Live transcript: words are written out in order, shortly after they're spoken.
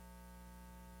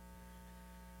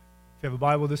If you have a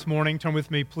Bible this morning, turn with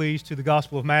me, please, to the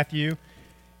Gospel of Matthew,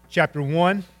 chapter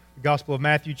 1. The Gospel of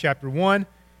Matthew, chapter 1. If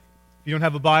you don't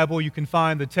have a Bible, you can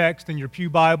find the text in your pew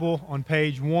Bible on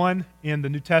page 1 in the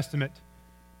New Testament.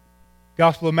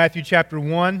 Gospel of Matthew, chapter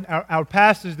 1. Our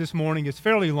passage this morning is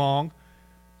fairly long,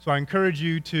 so I encourage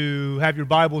you to have your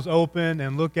Bibles open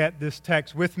and look at this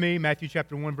text with me, Matthew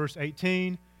chapter 1, verse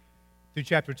 18, through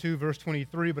chapter 2, verse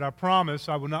 23. But I promise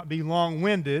I will not be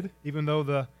long-winded, even though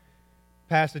the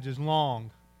passage is long.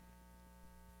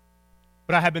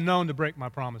 But I have been known to break my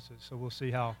promises, so we'll see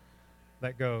how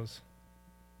that goes.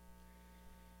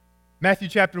 Matthew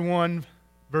chapter 1,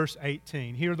 verse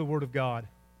 18. Hear the word of God.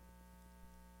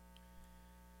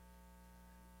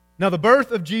 Now the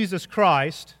birth of Jesus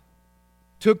Christ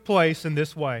took place in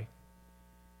this way.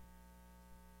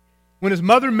 When his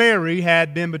mother Mary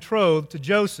had been betrothed to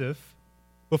Joseph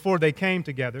before they came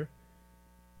together,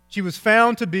 she was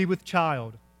found to be with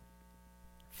child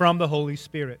from the Holy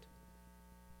Spirit.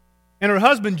 And her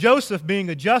husband Joseph, being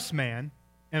a just man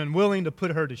and unwilling to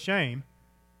put her to shame,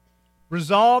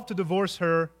 resolved to divorce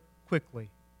her quickly.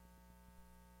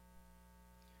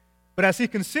 But as he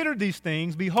considered these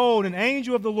things, behold, an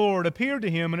angel of the Lord appeared to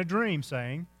him in a dream,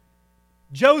 saying,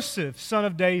 Joseph, son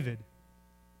of David,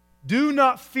 do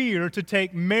not fear to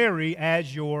take Mary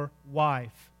as your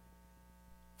wife,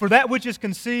 for that which is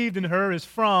conceived in her is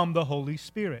from the Holy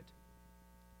Spirit.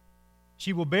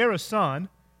 She will bear a son,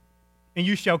 and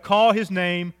you shall call his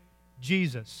name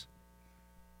Jesus,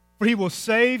 for he will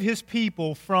save his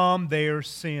people from their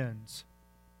sins.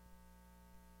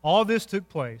 All this took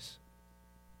place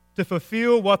to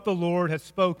fulfill what the Lord had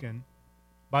spoken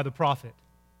by the prophet.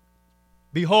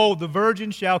 Behold, the virgin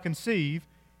shall conceive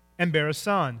and bear a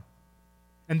son,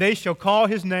 and they shall call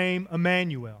his name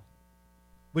Emmanuel,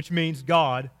 which means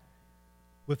God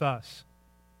with us.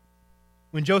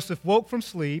 When Joseph woke from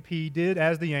sleep, he did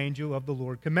as the angel of the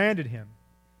Lord commanded him.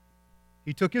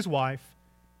 He took his wife,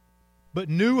 but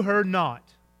knew her not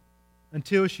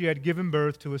until she had given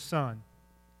birth to a son,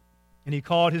 and he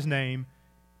called his name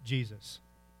Jesus.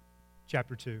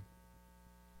 Chapter 2.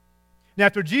 Now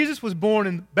after Jesus was born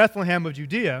in Bethlehem of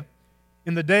Judea,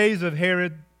 in the days of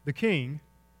Herod the king,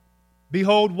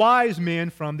 behold, wise men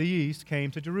from the east came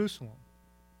to Jerusalem,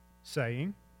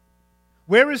 saying,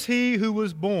 Where is he who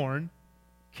was born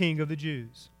King of the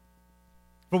Jews?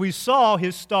 For we saw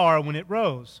his star when it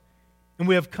rose, and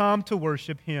we have come to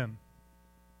worship him.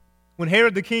 When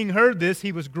Herod the king heard this,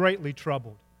 he was greatly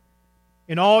troubled,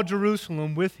 and all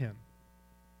Jerusalem with him.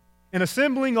 And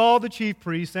assembling all the chief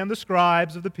priests and the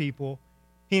scribes of the people,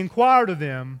 he inquired of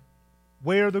them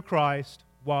where the Christ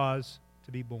was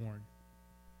to be born.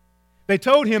 They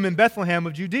told him, in Bethlehem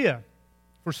of Judea,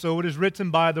 for so it is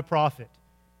written by the prophet,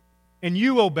 And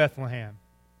you, O Bethlehem,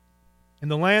 in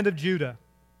the land of Judah,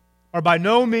 are by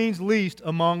no means least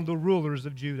among the rulers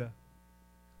of Judah.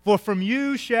 For from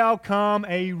you shall come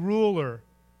a ruler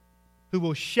who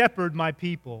will shepherd my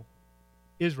people,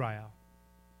 Israel.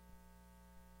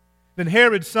 Then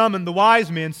Herod summoned the wise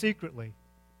men secretly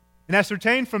and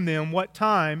ascertained from them what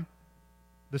time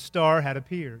the star had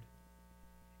appeared.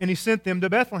 And he sent them to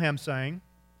Bethlehem, saying,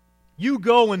 You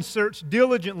go and search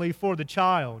diligently for the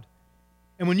child,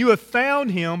 and when you have found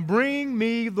him, bring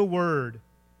me the word,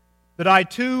 that I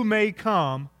too may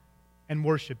come and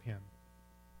worship him.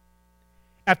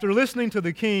 After listening to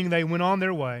the king, they went on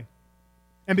their way.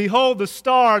 And behold, the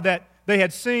star that they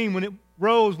had seen when it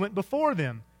rose went before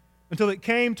them, until it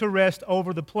came to rest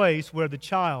over the place where the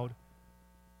child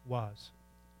was.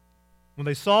 When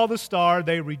they saw the star,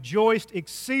 they rejoiced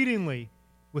exceedingly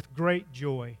with great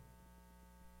joy.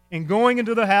 And going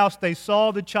into the house, they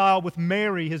saw the child with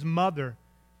Mary, his mother,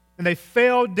 and they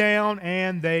fell down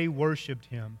and they worshipped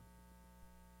him.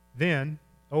 Then,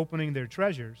 opening their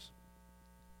treasures,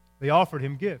 they offered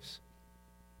him gifts,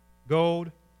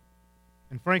 gold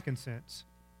and frankincense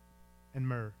and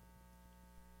myrrh.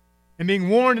 And being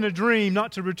warned in a dream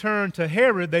not to return to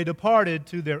Herod, they departed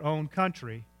to their own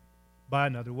country by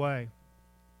another way.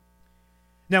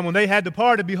 Now when they had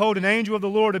departed, behold, an angel of the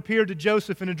Lord appeared to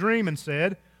Joseph in a dream and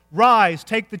said, Rise,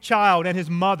 take the child and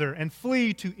his mother, and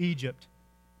flee to Egypt,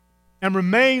 and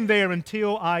remain there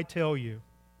until I tell you.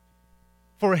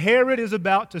 For Herod is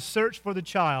about to search for the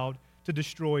child to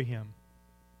destroy him.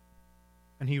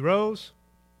 And he rose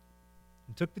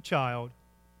and took the child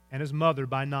and his mother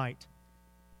by night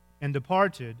and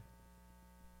departed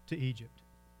to Egypt,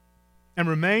 and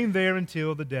remained there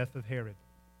until the death of Herod.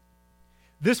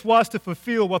 This was to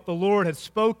fulfill what the Lord had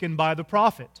spoken by the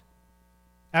prophet.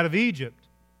 Out of Egypt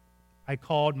I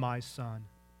called my son.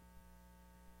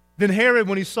 Then Herod,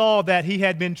 when he saw that he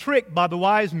had been tricked by the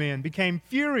wise men, became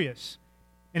furious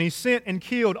And he sent and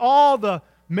killed all the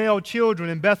male children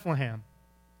in Bethlehem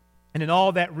and in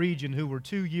all that region who were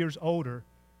 2 years older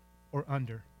or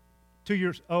under. 2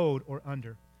 years old or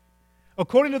under.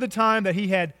 According to the time that he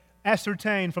had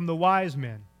ascertained from the wise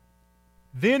men,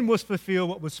 then was fulfilled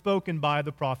what was spoken by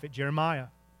the prophet Jeremiah.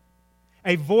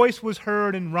 A voice was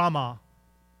heard in Ramah,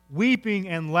 weeping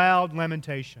and loud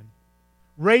lamentation.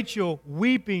 Rachel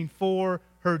weeping for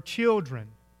her children.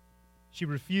 She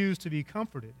refused to be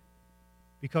comforted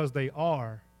because they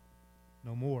are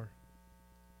no more.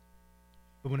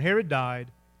 But when Herod died,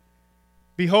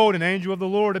 behold, an angel of the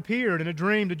Lord appeared in a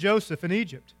dream to Joseph in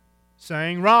Egypt,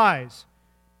 saying, Rise,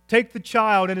 take the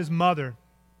child and his mother,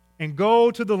 and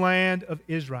go to the land of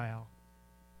Israel.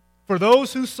 For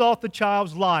those who sought the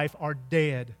child's life are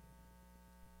dead.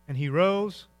 And he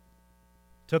rose,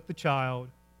 took the child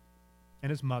and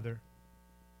his mother,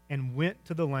 and went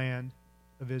to the land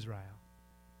of Israel.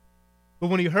 But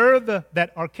when he heard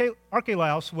that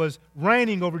Archelaus was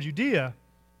reigning over Judea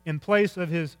in place of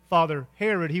his father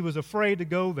Herod, he was afraid to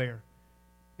go there.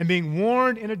 And being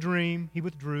warned in a dream, he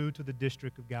withdrew to the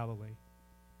district of Galilee.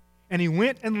 And he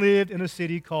went and lived in a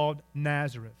city called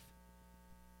Nazareth,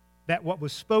 that what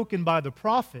was spoken by the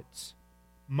prophets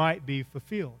might be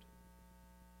fulfilled.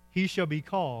 He shall be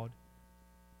called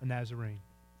a Nazarene.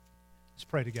 Let's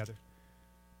pray together.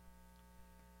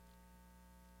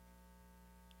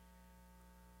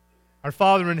 Our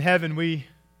Father in heaven, we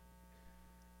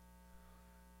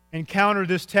encounter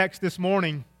this text this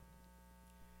morning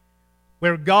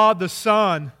where God the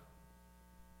Son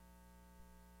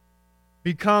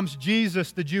becomes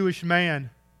Jesus, the Jewish man.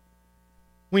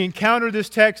 We encounter this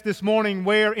text this morning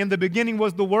where in the beginning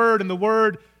was the Word, and the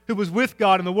Word who was with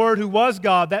God, and the Word who was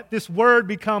God, that this Word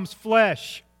becomes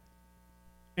flesh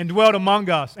and dwelt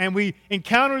among us. And we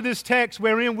encounter this text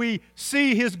wherein we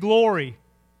see His glory,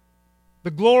 the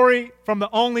glory from the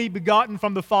only begotten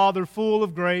from the Father, full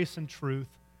of grace and truth.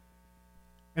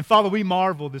 And Father, we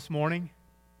marvel this morning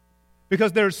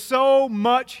because there's so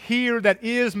much here that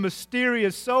is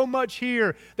mysterious, so much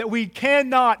here that we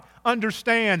cannot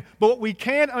understand. But what we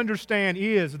can understand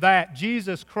is that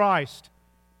Jesus Christ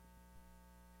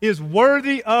is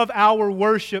worthy of our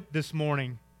worship this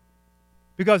morning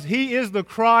because He is the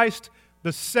Christ,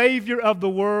 the Savior of the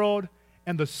world,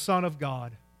 and the Son of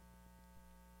God.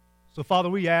 So, Father,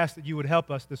 we ask that you would help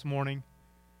us this morning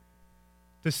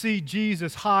to see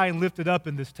Jesus high and lifted up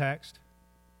in this text,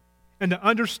 and to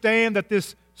understand that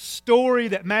this story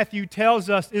that Matthew tells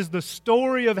us is the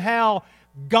story of how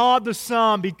God the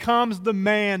Son becomes the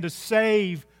man to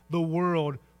save the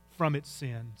world from its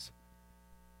sins.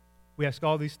 We ask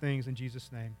all these things in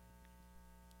Jesus' name.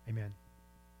 Amen.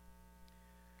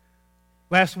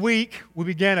 Last week, we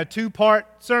began a 2-part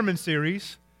sermon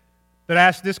series that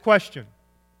asked this question: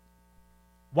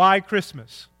 why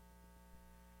Christmas?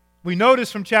 We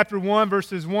noticed from chapter 1,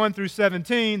 verses 1 through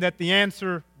 17, that the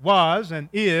answer was and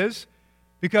is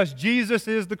because Jesus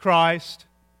is the Christ,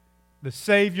 the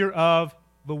Savior of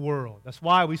the world. That's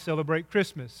why we celebrate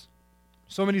Christmas.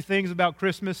 So many things about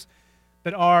Christmas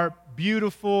that are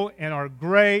beautiful and are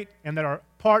great and that are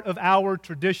part of our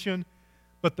tradition.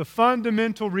 But the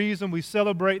fundamental reason we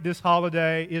celebrate this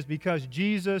holiday is because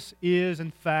Jesus is, in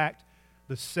fact,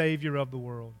 the Savior of the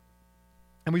world.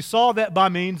 And we saw that by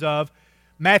means of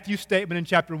Matthew's statement in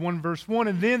chapter 1, verse 1,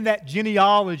 and then that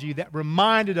genealogy that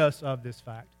reminded us of this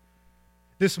fact.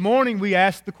 This morning we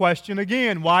asked the question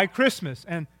again, why Christmas?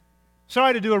 And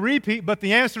sorry to do a repeat, but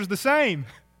the answer is the same.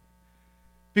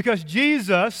 Because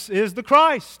Jesus is the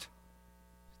Christ,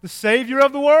 the Savior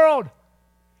of the world.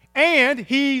 And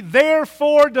He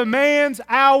therefore demands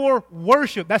our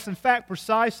worship. That's in fact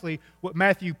precisely what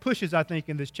Matthew pushes, I think,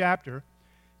 in this chapter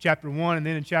 1 and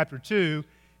then in chapter 2,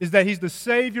 is that He's the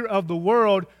Savior of the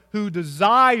world who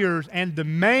desires and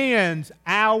demands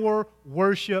our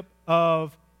worship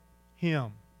of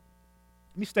Him.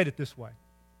 Let me state it this way.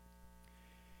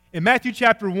 In Matthew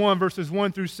chapter 1, verses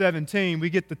 1 through 17, we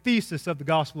get the thesis of the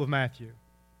Gospel of Matthew.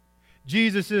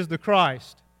 Jesus is the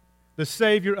Christ, the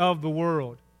Savior of the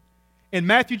world. In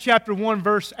Matthew chapter 1,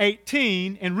 verse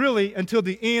 18, and really until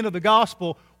the end of the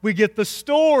Gospel, we get the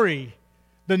story,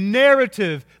 the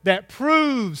narrative that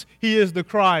proves He is the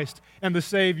Christ and the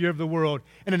Savior of the world.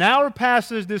 And in our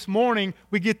passage this morning,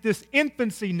 we get this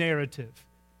infancy narrative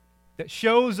that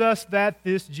shows us that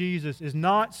this Jesus is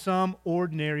not some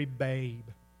ordinary babe,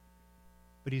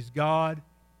 but He's God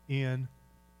in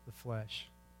the flesh.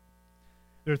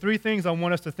 There are 3 things I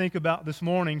want us to think about this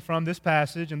morning from this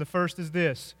passage, and the first is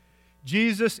this: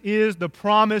 Jesus is the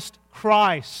promised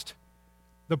Christ,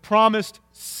 the promised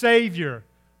Savior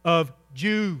of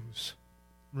Jews.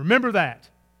 Remember that.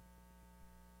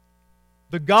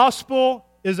 The gospel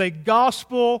is a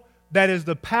gospel that is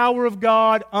the power of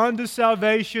God unto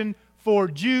salvation for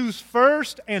Jews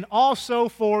first and also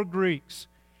for Greeks.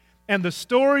 And the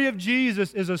story of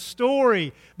Jesus is a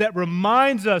story that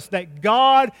reminds us that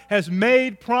God has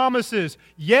made promises,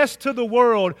 yes, to the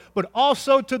world, but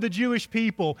also to the Jewish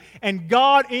people. And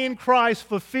God in Christ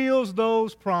fulfills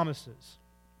those promises.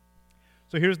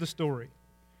 So here's the story.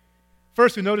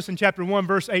 First, we notice in chapter 1,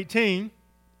 verse 18,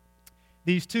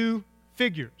 these two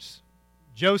figures,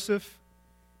 Joseph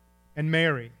and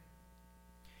Mary.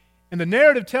 And the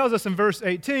narrative tells us in verse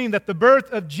 18 that the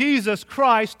birth of Jesus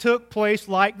Christ took place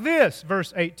like this.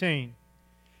 Verse 18.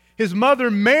 His mother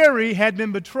Mary had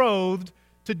been betrothed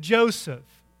to Joseph.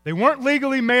 They weren't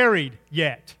legally married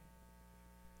yet.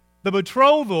 The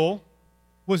betrothal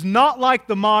was not like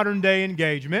the modern day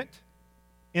engagement,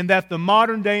 in that the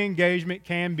modern day engagement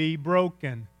can be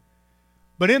broken.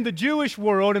 But in the Jewish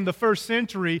world in the first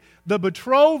century, the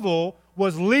betrothal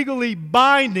was legally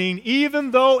binding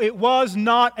even though it was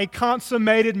not a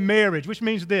consummated marriage, which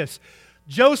means this.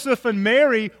 Joseph and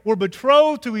Mary were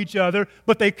betrothed to each other,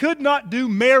 but they could not do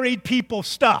married people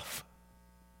stuff.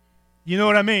 You know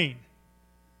what I mean?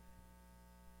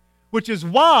 Which is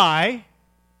why,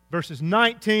 verses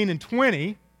 19 and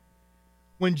 20,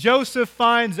 when Joseph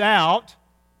finds out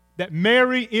that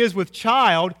Mary is with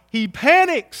child, he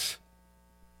panics.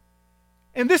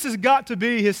 And this has got to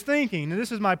be his thinking. And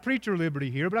this is my preacher liberty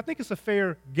here, but I think it's a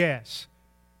fair guess.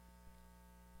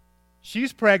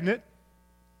 She's pregnant.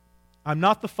 I'm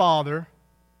not the father.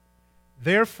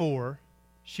 Therefore,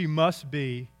 she must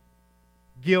be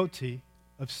guilty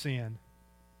of sin.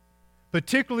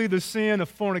 Particularly the sin of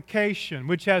fornication,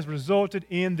 which has resulted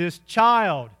in this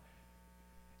child.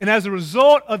 And as a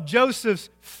result of Joseph's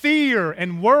fear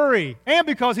and worry, and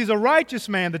because he's a righteous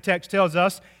man, the text tells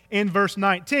us, in verse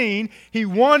 19, he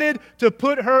wanted to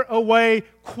put her away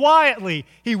quietly.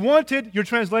 He wanted, your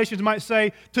translations might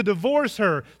say, to divorce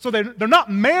her. So they're not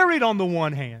married on the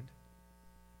one hand.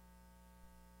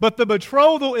 But the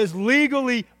betrothal is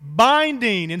legally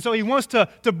binding. And so he wants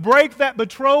to break that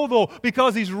betrothal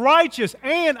because he's righteous.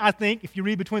 And I think, if you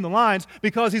read between the lines,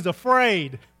 because he's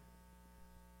afraid.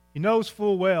 He knows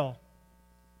full well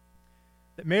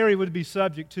that Mary would be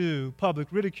subject to public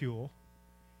ridicule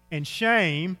and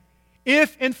shame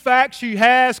if, in fact, she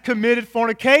has committed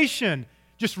fornication.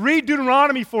 Just read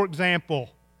Deuteronomy, for example.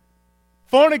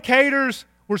 Fornicators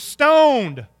were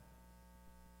stoned.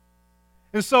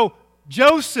 And so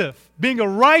Joseph, being a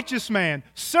righteous man,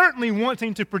 certainly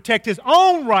wanting to protect his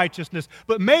own righteousness,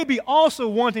 but maybe also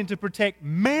wanting to protect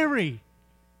Mary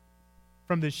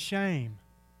from this shame.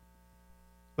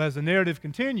 But as the narrative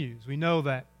continues, we know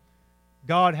that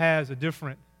God has a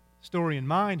different story in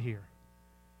mind here.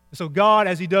 So God,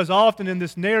 as He does often in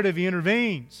this narrative, He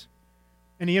intervenes.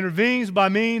 And He intervenes by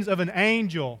means of an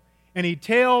angel. And He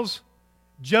tells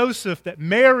Joseph that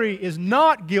Mary is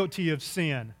not guilty of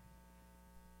sin.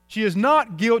 She is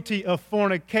not guilty of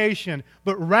fornication,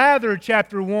 but rather,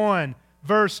 chapter 1,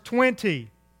 verse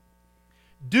 20,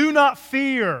 do not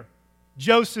fear,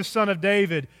 Joseph, son of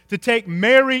David, to take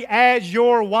Mary as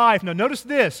your wife. Now notice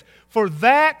this, for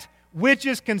that which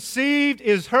is conceived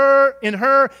in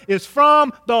her is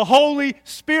from the Holy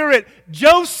Spirit.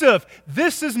 Joseph,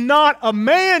 this is not a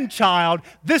man-child,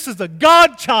 this is a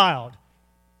God-child.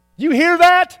 You hear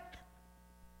that?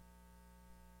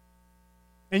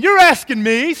 And you're asking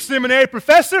me, seminary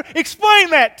professor,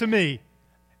 explain that to me.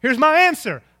 Here's my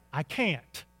answer. I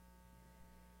can't.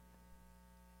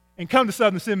 And come to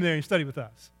Southern Seminary and study with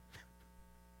us.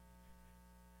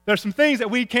 There are some things that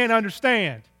we can't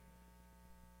understand.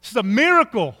 This is a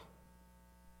miracle.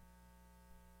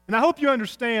 And I hope you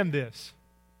understand this.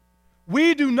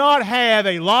 We do not have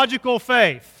a logical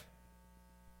faith.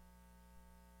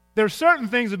 There are certain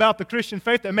things about the Christian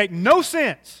faith that make no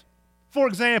sense. For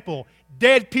example,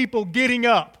 dead people getting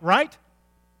up, right?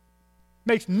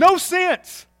 Makes no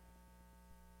sense.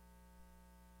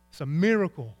 It's a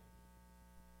miracle.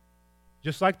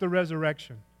 Just like the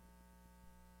resurrection.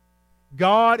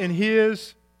 God in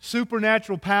His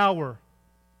supernatural power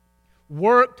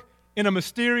worked in a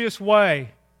mysterious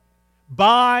way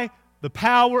by the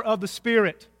power of the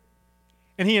Spirit.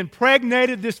 And He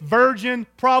impregnated this virgin,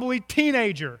 probably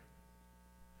teenager,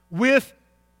 with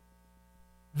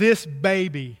this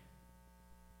baby.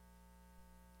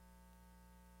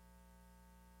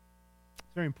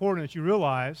 It's very important that you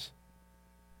realize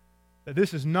that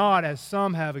this is not as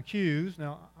some have accused.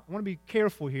 Now, I want to be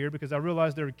careful here because I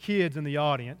realize there are kids in the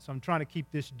audience. So I'm trying to keep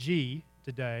this G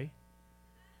today.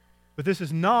 But this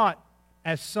is not,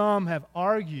 as some have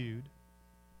argued,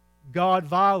 God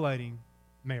violating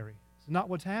Mary. It's not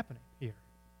what's happening here.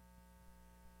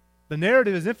 The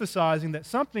narrative is emphasizing that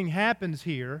something happens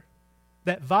here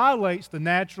that violates the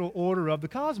natural order of the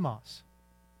cosmos.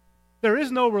 There is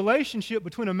no relationship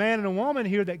between a man and a woman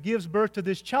here that gives birth to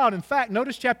this child. In fact,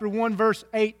 notice chapter 1, verse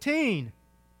 18.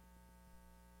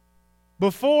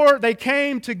 Before they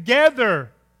came together,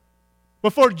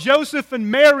 before Joseph and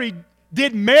Mary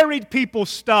did married people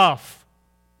stuff,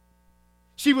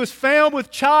 she was found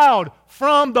with child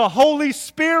from the Holy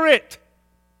Spirit.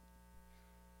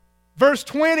 Verse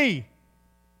 20.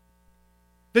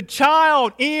 The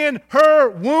child in her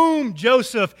womb,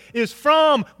 Joseph, is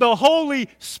from the Holy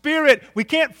Spirit. We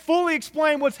can't fully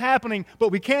explain what's happening, but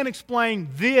we can explain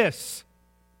this.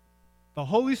 The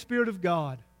Holy Spirit of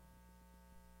God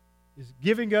is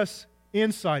giving us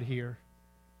insight here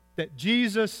that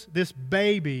Jesus, this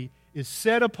baby, is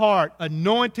set apart,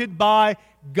 anointed by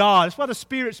God. That's why the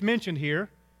Spirit's mentioned here,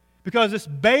 because this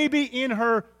baby in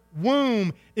her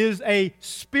womb is a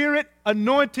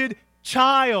Spirit-anointed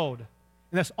child.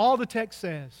 And that's all the text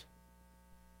says.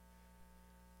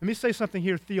 Let me say something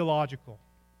here theological.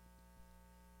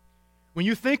 When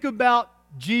you think about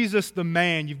Jesus the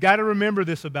man, you've got to remember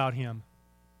this about him.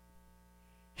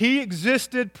 He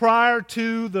existed prior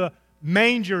to the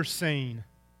manger scene.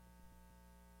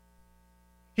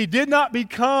 He did not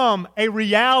become a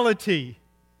reality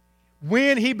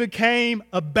when he became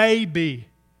a baby.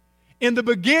 In the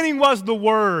beginning was the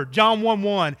Word, John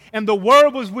 1:1, and the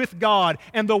Word was with God,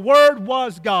 and the Word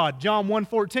was God, John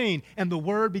 1:14, and the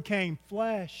Word became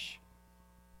flesh.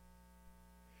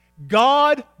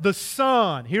 God the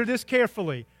Son, hear this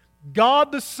carefully,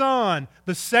 God the Son,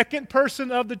 the second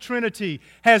person of the Trinity,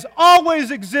 has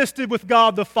always existed with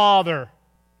God the Father.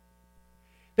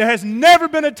 There has never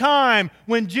been a time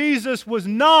when Jesus was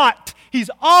not. He's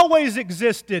always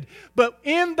existed. But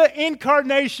in the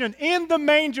incarnation, in the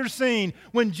manger scene,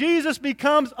 when Jesus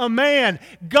becomes a man,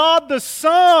 God the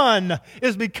Son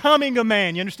is becoming a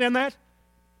man. You understand that?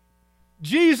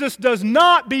 Jesus does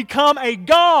not become a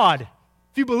God.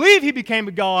 If you believe He became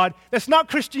a God, that's not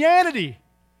Christianity.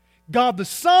 God the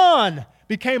Son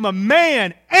became a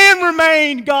man and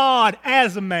remained God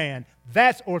as a man.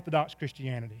 That's Orthodox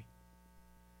Christianity.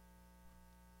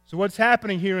 So what's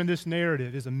happening here in this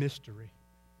narrative is a mystery.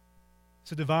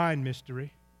 It's a divine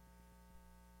mystery.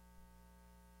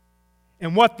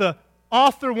 And what the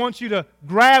author wants you to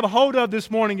grab hold of this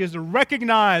morning is to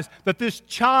recognize that this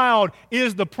child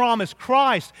is the promised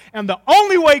Christ. And the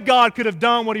only way God could have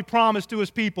done what He promised to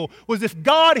His people was if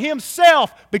God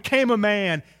Himself became a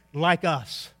man like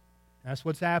us. That's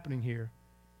what's happening here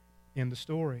in the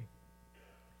story.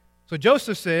 So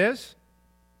Joseph says,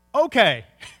 okay,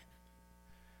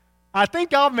 I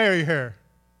think I'll marry her.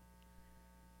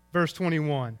 Verse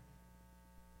 21.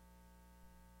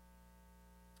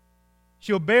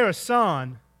 She'll bear a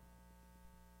son.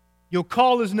 You'll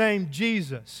call his name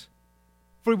Jesus,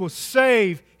 for He will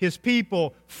save His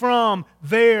people from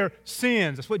their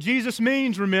sins. That's what Jesus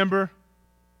means, remember.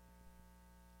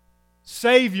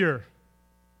 Savior.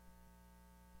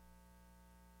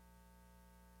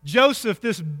 Joseph,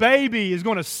 this baby is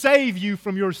going to save you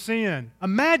from your sin.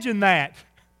 Imagine that.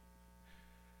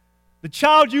 The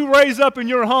child you raise up in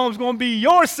your home is going to be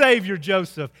your Savior,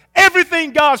 Joseph.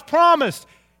 Everything God's promised,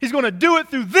 He's going to do it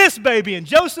through this baby. And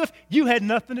Joseph, you had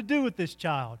nothing to do with this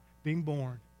child being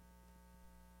born.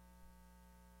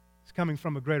 It's coming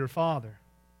from a greater Father.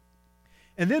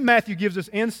 And then Matthew gives us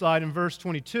insight in verse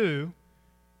 22,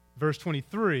 verse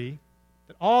 23,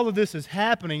 that all of this is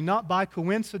happening not by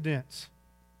coincidence,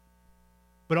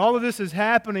 but all of this is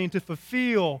happening to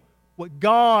fulfill what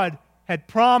God had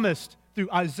promised through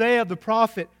Isaiah the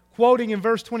prophet, quoting in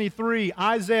verse 23,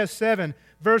 Isaiah 7,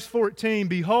 verse 14,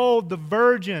 "Behold, the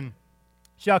virgin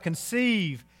shall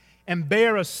conceive and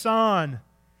bear a son,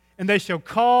 and they shall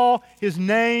call His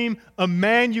name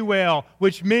Emmanuel,"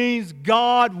 which means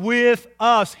God with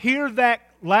us. Hear that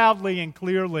loudly and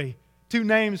clearly. Two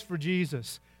names for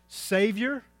Jesus,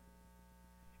 Savior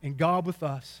and God with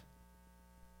us.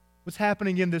 What's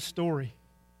happening in this story?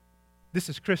 This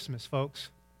is Christmas, folks.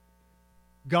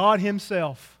 God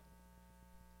Himself,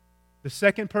 the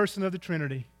second person of the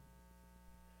Trinity,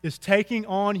 is taking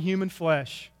on human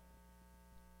flesh,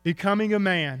 becoming a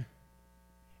man.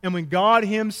 And when God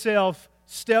Himself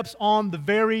steps on the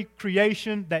very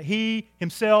creation that He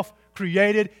Himself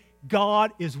created,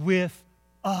 God is with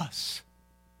us.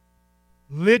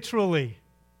 Literally.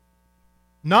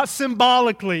 Not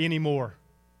symbolically anymore.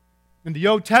 In the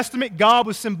Old Testament, God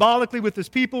was symbolically with His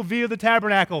people via the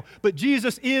tabernacle. But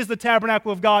Jesus is the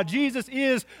tabernacle of God. Jesus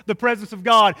is the presence of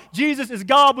God. Jesus is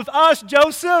God with us,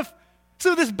 Joseph.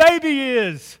 So this baby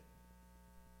is.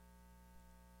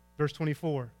 Verse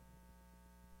 24.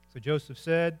 So Joseph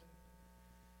said,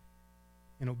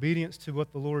 in obedience to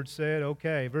what the Lord said.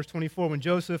 Okay, verse 24, when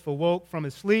Joseph awoke from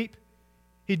his sleep,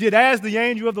 he did as the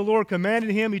angel of the Lord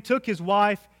commanded him. He took his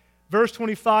wife, verse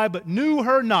 25, but knew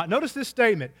her not. Notice this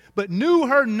statement. But knew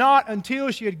her not until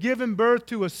she had given birth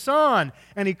to a son,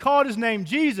 and he called his name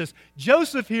Jesus.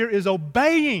 Joseph here is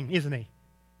obeying, isn't he?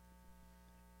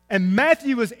 And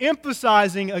Matthew is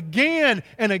emphasizing again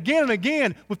and again and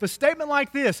again with a statement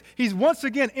like this. He's once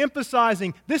again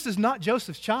emphasizing this is not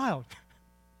Joseph's child.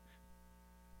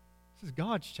 This is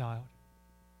God's child.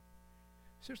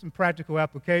 So here's some practical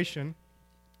application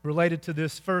related to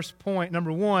this first point.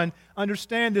 Number one,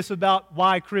 understand this about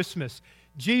why Christmas.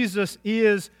 Jesus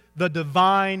is the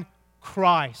divine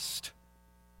Christ.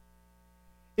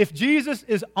 If Jesus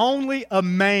is only a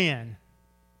man,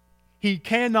 he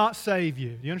cannot save you.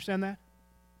 Do you understand that?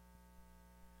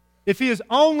 If he is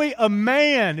only a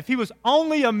man, if he was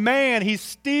only a man, he's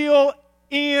still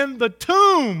in the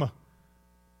tomb.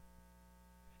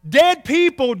 Dead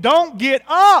people don't get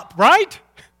up, right?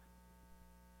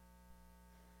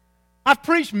 I've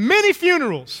preached many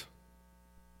funerals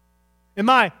in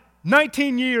my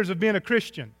 19 years of being a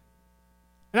Christian,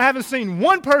 and I haven't seen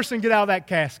one person get out of that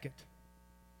casket.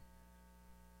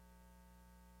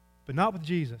 But not with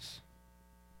Jesus.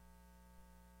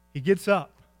 He gets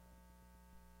up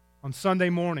on Sunday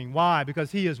morning. Why?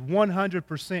 Because he is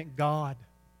 100% God.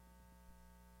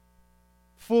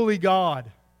 Fully God.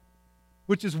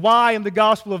 Which is why in the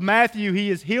Gospel of Matthew he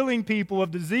is healing people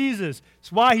of diseases.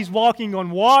 It's why he's walking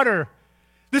on water.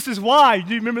 This is why.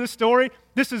 Do you remember this story?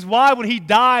 This is why when he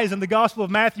dies in the Gospel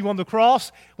of Matthew on the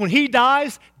cross, when he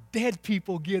dies, dead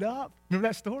people get up. Remember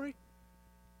that story?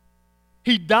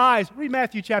 He dies. Read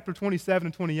Matthew chapter 27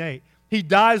 and 28. He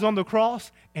dies on the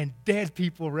cross and dead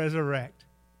people resurrect.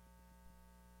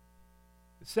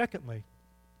 But secondly,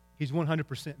 he's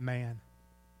 100% man.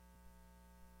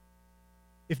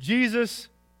 If Jesus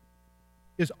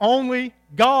is only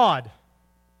God,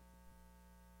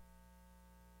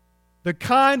 the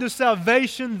kind of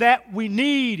salvation that we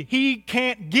need, he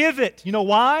can't give it. You know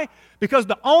why? Because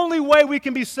the only way we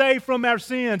can be saved from our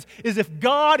sins is if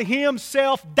God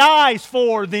himself dies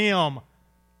for them.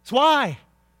 That's why.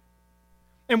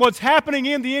 And what's happening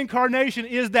in the incarnation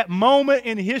is that moment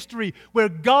in history where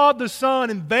God the Son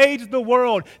invades the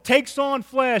world, takes on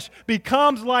flesh,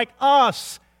 becomes like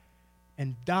us,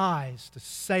 and dies to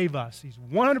save us. He's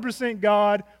 100%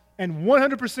 God and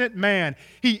 100% man.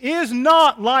 He is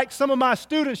not, like some of my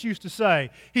students used to say,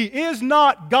 he is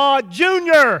not God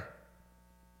Jr.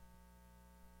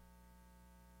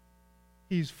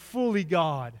 He's fully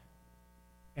God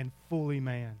and fully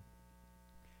man.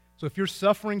 So if you're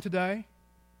suffering today,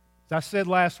 as I said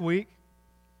last week,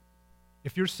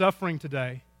 if you're suffering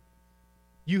today,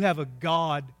 you have a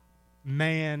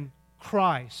God-man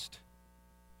Christ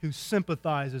who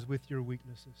sympathizes with your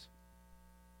weaknesses.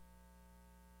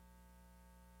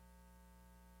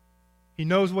 He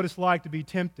knows what it's like to be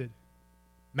tempted.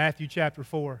 Matthew chapter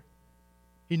 4.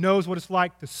 He knows what it's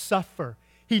like to suffer.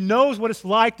 He knows what it's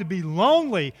like to be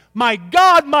lonely. My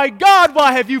God,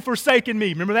 why have you forsaken me?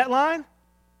 Remember that line?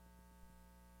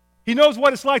 He knows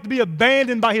what it's like to be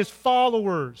abandoned by his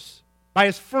followers, by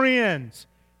his friends.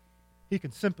 He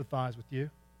can sympathize with you.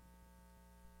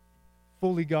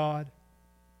 Fully God,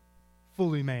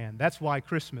 fully man. That's why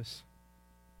Christmas.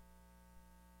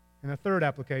 And a third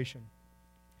application.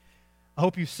 I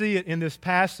hope you see it in this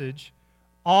passage.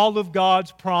 All of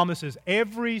God's promises,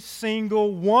 every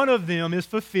single one of them is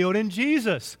fulfilled in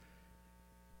Jesus.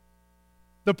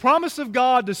 The promise of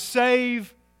God to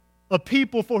save a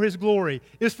people for his glory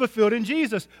is fulfilled in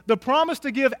Jesus. The promise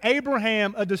to give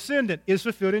Abraham a descendant is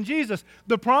fulfilled in Jesus.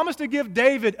 The promise to give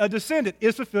David a descendant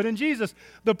is fulfilled in Jesus.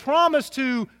 The promise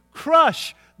to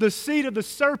crush the seed of the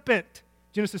serpent,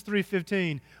 Genesis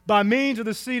 3:15, by means of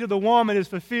the seed of the woman is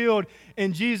fulfilled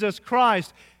in Jesus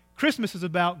Christ. Christmas is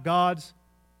about God's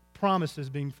promises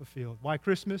being fulfilled. Why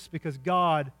Christmas? Because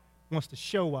God wants to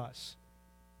show us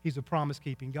he's a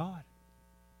promise-keeping God.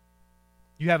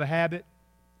 You have a habit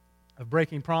of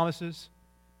breaking promises.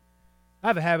 I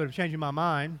have a habit of changing my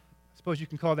mind. I suppose you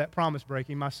can call that promise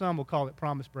breaking. My son will call it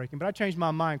promise breaking, but I changed my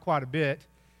mind quite a bit.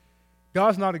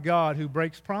 God's not a God who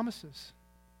breaks promises.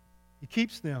 He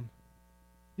keeps them.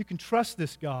 You can trust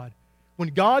this God. When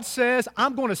God says,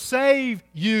 I'm going to save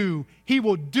you, he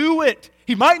will do it.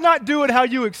 He might not do it how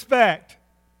you expect.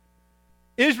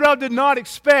 Israel did not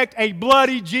expect a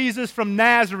bloody Jesus from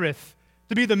Nazareth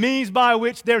to be the means by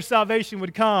which their salvation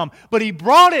would come. But he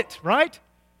brought it, right?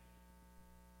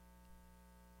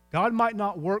 God might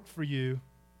not work for you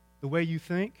the way you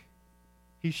think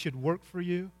he should work for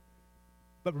you.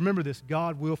 But remember this,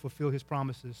 God will fulfill his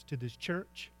promises to this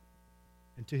church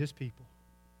and to his people.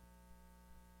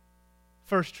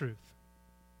 First truth,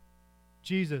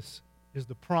 Jesus is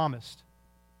the promised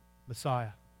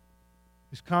Messiah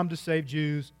who's come to save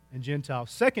Jews and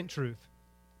Gentiles. Second truth,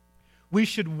 we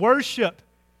should worship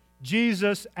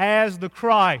Jesus as the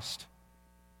Christ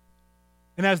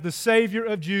and as the Savior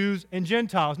of Jews and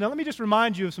Gentiles. Now, let me just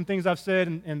remind you of some things I've said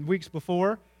in weeks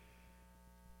before.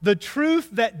 The truth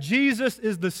that Jesus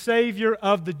is the Savior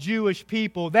of the Jewish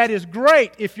people, that is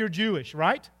great if you're Jewish,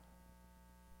 right?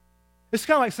 It's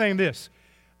kind of like saying this.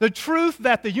 The truth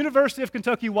that the University of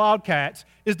Kentucky Wildcats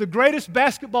is the greatest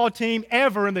basketball team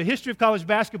ever in the history of college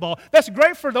basketball, that's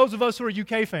great for those of us who are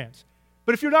UK fans.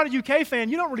 But if you're not a UK fan,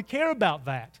 you don't really care about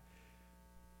that.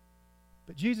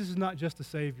 But Jesus is not just the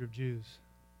Savior of Jews.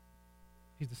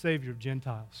 He's the Savior of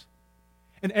Gentiles.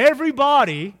 And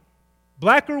everybody,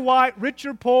 black or white, rich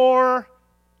or poor,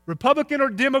 Republican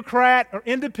or Democrat or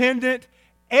independent,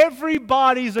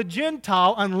 everybody's a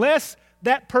Gentile unless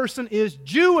that person is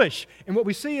Jewish. And what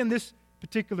we see in this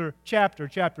particular chapter,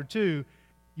 chapter 2,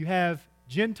 you have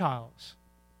Gentiles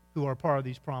who are part of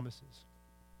these promises.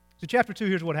 So chapter 2,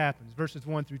 here's what happens, verses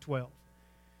 1 through 12.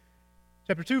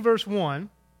 Chapter 2, verse 1,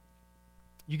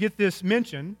 you get this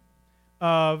mention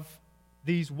of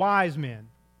these wise men,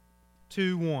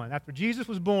 2:1. After Jesus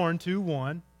was born,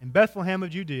 2:1, in Bethlehem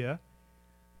of Judea,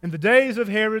 in the days of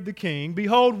Herod the king,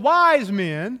 behold, wise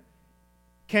men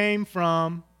came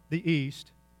from the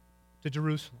east to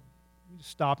Jerusalem. Let me just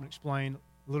stop and explain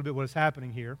a little bit what is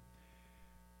happening here.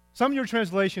 Some of your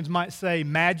translations might say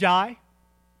magi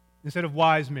instead of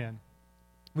wise men.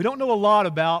 We don't know a lot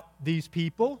about these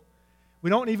people. We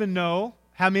don't even know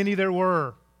how many there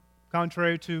were,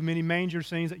 contrary to many manger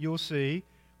scenes that you'll see.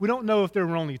 We don't know if there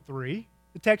were only 3.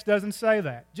 The text doesn't say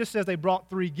that. It just says they brought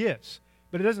 3 gifts.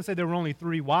 But it doesn't say there were only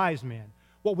 3 wise men.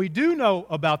 What we do know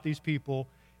about these people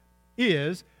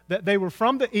is that they were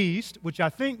from the east, which I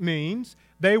think means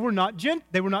they were not Jews,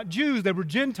 they were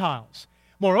Gentiles.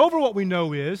 Moreover, what we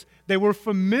know is they were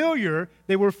familiar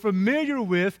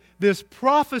with this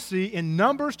prophecy in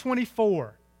Numbers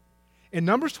 24. In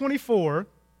Numbers 24,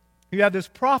 you have this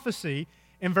prophecy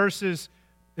in verse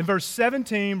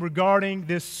 17 regarding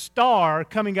this star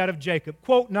coming out of Jacob.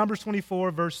 Quote Numbers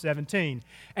 24, verse 17.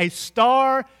 A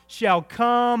star shall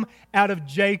come out of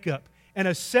Jacob, and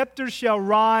a scepter shall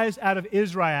rise out of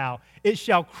Israel. It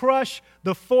shall crush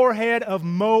the forehead of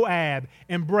Moab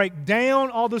and break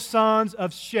down all the sons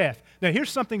of Sheth. Now, here's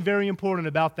something very important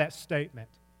about that statement.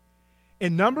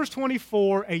 In Numbers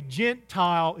 24, a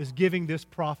Gentile is giving this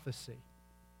prophecy.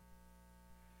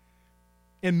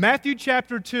 In Matthew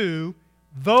chapter 2,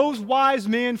 those wise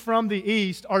men from the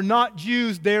east are not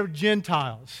Jews, they're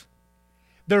Gentiles.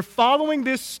 They're following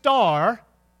this star,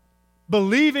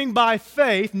 believing by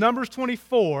faith, Numbers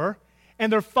 24,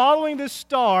 and they're following this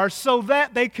star so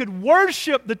that they could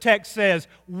worship, the text says,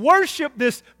 worship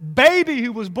this baby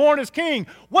who was born as king.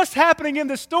 What's happening in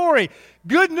this story?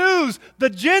 Good news, the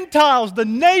Gentiles, the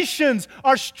nations,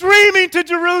 are streaming to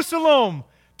Jerusalem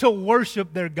to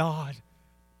worship their God.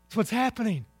 That's what's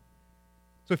happening.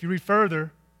 So if you read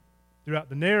further throughout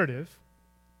the narrative,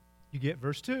 you get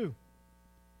verse 2.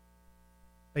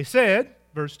 They said,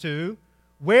 verse 2,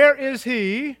 where is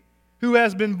he who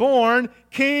has been born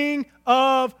King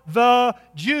of the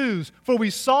Jews? For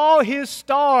we saw his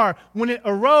star when it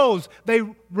arose. They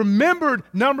remembered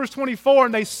Numbers 24,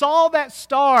 and they saw that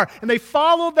star, and they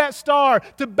followed that star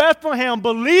to Bethlehem,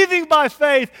 believing by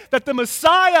faith that the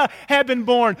Messiah had been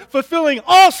born, fulfilling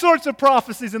all sorts of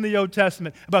prophecies in the Old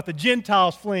Testament about the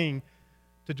Gentiles fleeing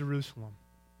to Jerusalem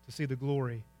to see the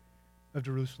glory of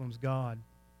Jerusalem's God.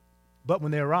 But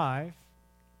when they arrived,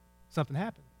 something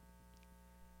happened.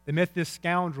 They met this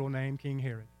scoundrel named King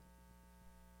Herod.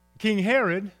 King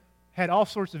Herod had all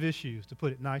sorts of issues, to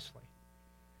put it nicely.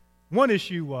 One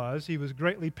issue was he was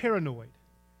greatly paranoid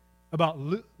about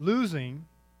losing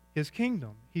his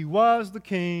kingdom. He was the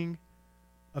king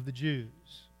of the Jews.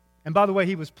 And by the way,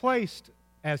 he was placed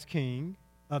as king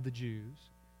of the Jews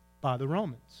by the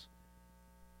Romans,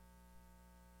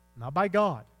 not by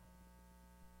God.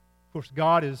 Of course,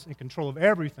 God is in control of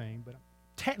everything, but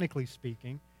technically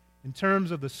speaking, in terms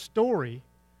of the story,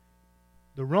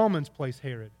 the Romans place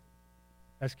Herod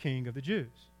as king of the Jews.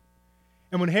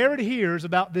 And when Herod hears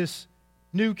about this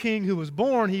new king who was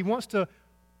born, he wants to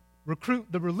recruit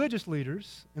the religious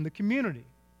leaders in the community.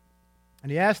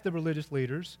 And he asked the religious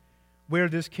leaders where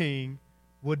this king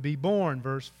would be born,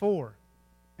 verse 4.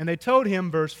 And they told him,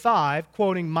 verse 5,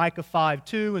 quoting Micah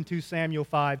 5:2 and 2 Samuel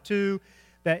 5:2,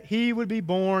 that he would be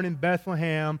born in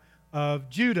Bethlehem of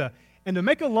Judah. And to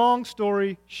make a long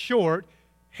story short,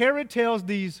 Herod tells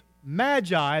these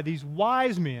magi, these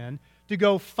wise men, to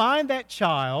go find that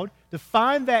child, to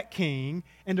find that king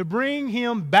and to bring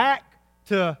him back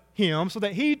to him so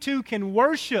that he too can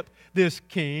worship this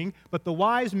king. But the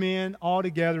wise men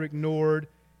altogether ignored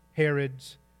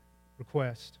Herod's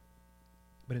request.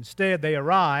 But instead they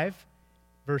arrive,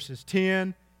 verses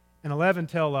 10 and 11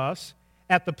 tell us,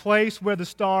 at the place where the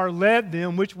star led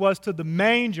them, which was to the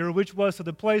manger, which was to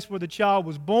the place where the child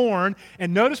was born.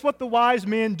 And notice what the wise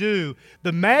men do.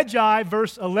 The Magi,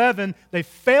 verse 11, they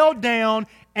fell down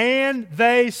and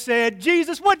they said,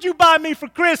 Jesus, what'd you buy me for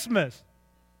Christmas? Is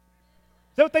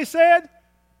that what they said?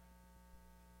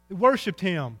 They worshiped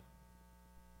him.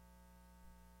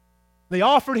 They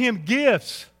offered him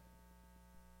gifts.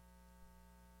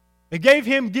 They gave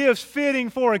him gifts fitting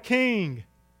for a king.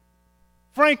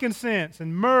 Frankincense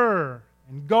and myrrh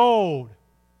and gold.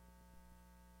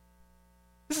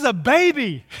 This is a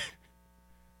baby.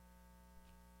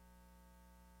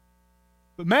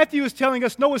 But Matthew is telling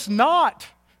us, no, it's not.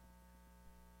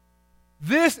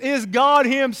 This is God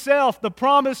himself, the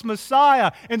promised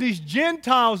Messiah. And these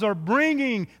Gentiles are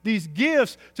bringing these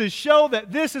gifts to show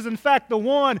that this is in fact the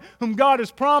one whom God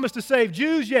has promised to save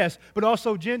Jews, yes, but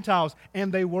also Gentiles.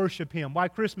 And they worship him. Why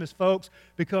Christmas, folks?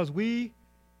 Because we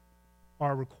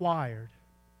are required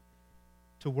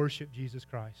to worship Jesus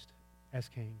Christ as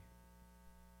King.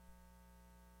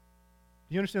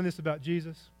 Do you understand this about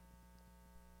Jesus?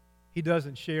 He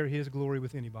doesn't share his glory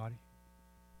with anybody.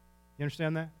 You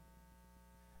understand that?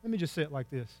 Let me just say it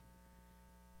like this.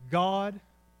 God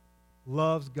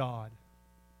loves God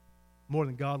more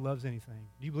than God loves anything.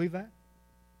 Do you believe that?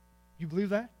 You believe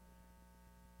that?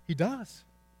 He does.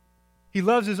 He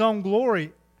loves his own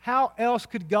glory. How else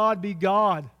could God be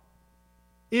God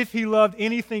if he loved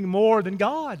anything more than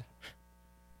God?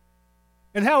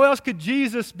 And how else could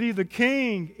Jesus be the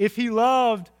king if he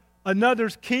loved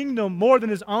another's kingdom more than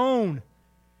his own?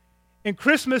 And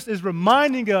Christmas is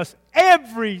reminding us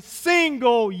every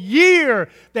single year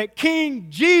that King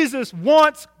Jesus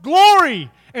wants glory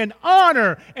and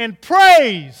honor and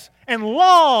praise and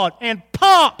laud and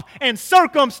pomp and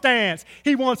circumstance.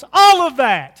 He wants all of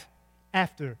that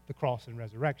after the cross and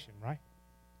resurrection, right?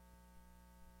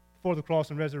 Before the cross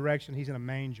and resurrection, he's in a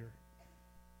manger.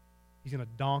 He's on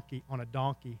a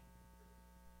donkey.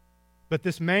 But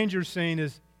this manger scene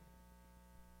is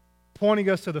pointing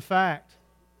us to the fact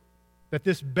that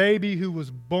this baby who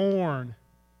was born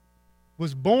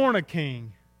a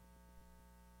king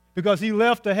because he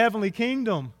left the heavenly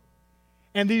kingdom.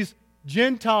 And these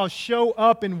Gentiles show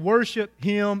up and worship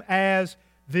him as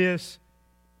this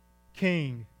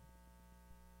king.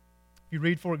 If you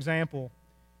read, for example,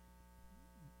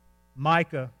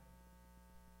 Micah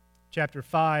chapter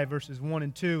 5, verses 1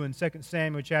 and 2, and 2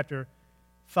 Samuel chapter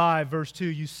 5, verse 2,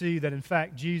 you see that in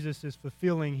fact Jesus is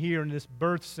fulfilling here in this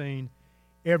birth scene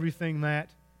everything that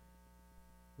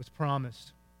was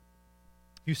promised.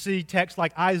 You see texts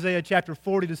like Isaiah chapter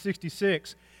 40 to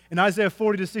 66. In Isaiah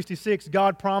 40 to 66,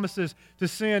 God promises to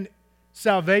send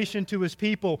salvation to his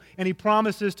people, and he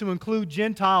promises to include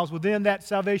Gentiles within that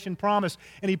salvation promise.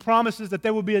 And he promises that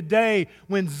there will be a day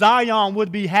when Zion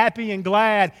would be happy and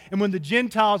glad, and when the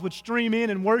Gentiles would stream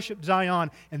in and worship Zion.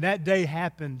 And that day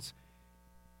happens,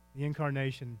 the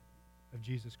incarnation of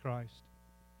Jesus Christ.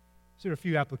 So there are a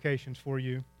few applications for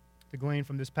you to glean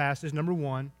from this passage. Number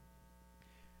one,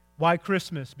 why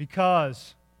Christmas?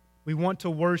 Because we want to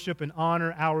worship and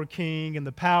honor our King in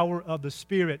the power of the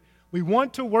Spirit. We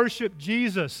want to worship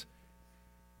Jesus.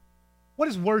 What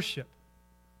is worship?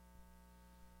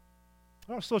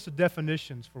 There are all sorts of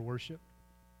definitions for worship.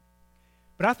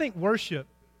 But I think worship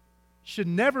should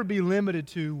never be limited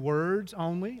to words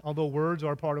only, although words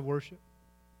are part of worship.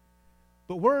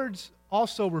 But words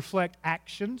also reflect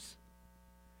actions.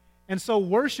 And so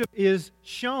worship is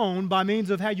shown by means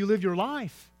of how you live your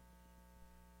life.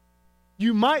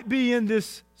 You might be in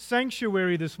this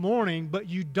sanctuary this morning, but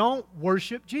you don't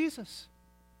worship Jesus.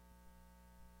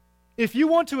 If you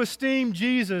want to esteem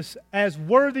Jesus as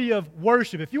worthy of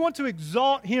worship, if you want to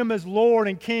exalt him as Lord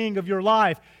and King of your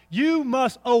life, you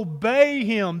must obey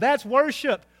him. That's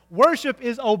worship. Worship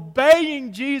is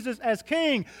obeying Jesus as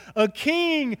King. A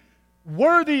king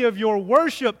worthy of your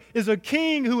worship is a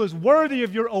king who is worthy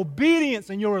of your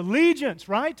obedience and your allegiance,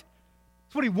 right?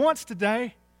 That's what he wants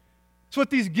today. That's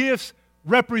what these gifts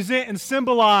represent and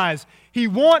symbolize. He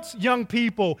wants young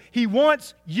people. He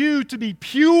wants you to be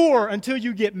pure until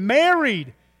you get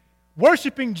married.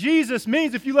 Worshiping Jesus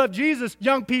means, if you love Jesus,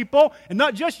 young people, and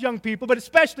not just young people, but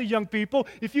especially young people,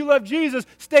 if you love Jesus,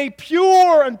 stay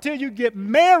pure until you get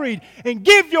married and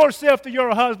give yourself to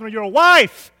your husband or your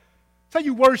wife. That's how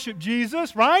you worship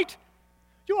Jesus, right?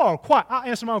 You are quiet. I'll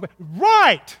answer my own question.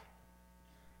 Right.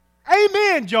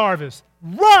 Amen, Jarvis.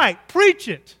 Right. Preach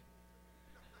it.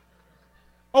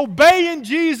 Obeying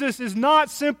Jesus is not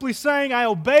simply saying, I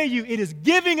obey you. It is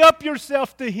giving up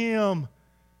yourself to Him,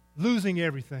 losing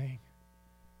everything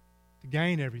to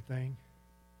gain everything.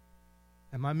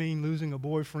 And I mean losing a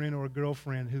boyfriend or a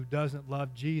girlfriend who doesn't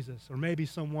love Jesus, or maybe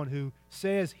someone who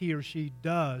says he or she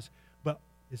does, but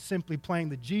is simply playing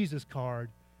the Jesus card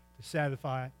to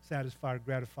satisfy or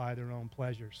gratify their own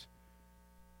pleasures.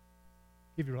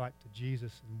 Give your life to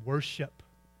Jesus and worship.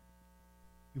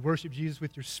 You worship Jesus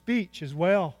with your speech as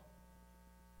well.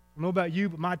 I don't know about you,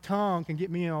 but my tongue can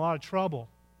get me in a lot of trouble.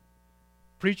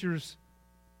 Preachers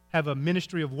have a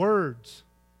ministry of words,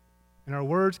 and our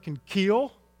words can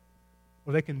kill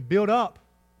or they can build up.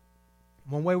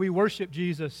 One way we worship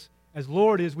Jesus as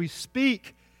Lord is we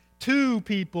speak to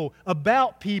people,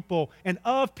 about people, and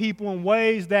of people in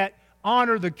ways that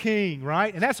honor the King,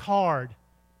 right? And that's hard.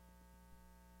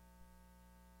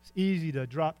 It's easy to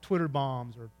drop Twitter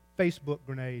bombs or Facebook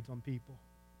grenades on people.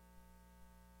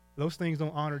 Those things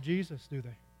don't honor Jesus, do they?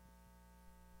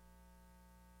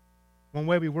 One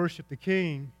way we worship the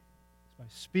King is by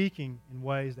speaking in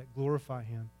ways that glorify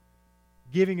Him,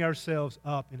 giving ourselves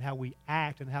up in how we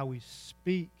act and how we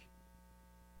speak,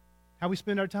 how we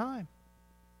spend our time.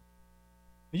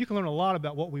 And you can learn a lot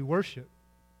about what we worship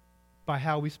by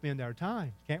how we spend our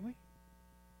time, can't we?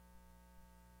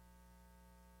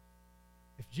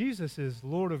 If Jesus is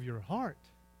Lord of your heart,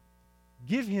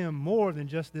 give Him more than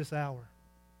just this hour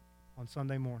on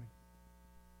Sunday morning.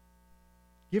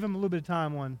 Give Him a little bit of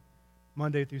time on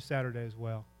Monday through Saturday as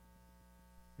well.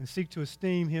 And seek to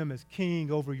esteem Him as King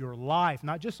over your life,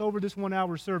 not just over this 1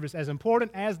 hour service, as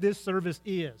important as this service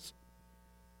is.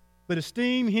 But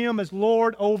esteem Him as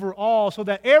Lord over all, so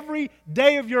that every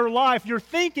day of your life you're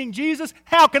thinking, Jesus,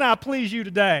 how can I please you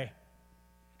today?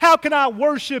 How can I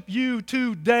worship you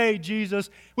today, Jesus,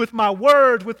 with my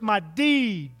words, with my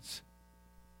deeds?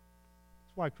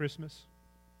 That's why Christmas.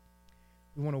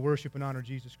 We want to worship and honor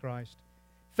Jesus Christ.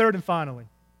 Third and finally,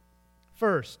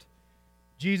 first,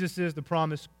 Jesus is the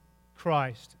promised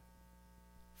Christ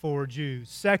for Jews.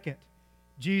 Second,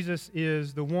 Jesus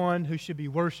is the one who should be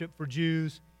worshiped for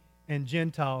Jews and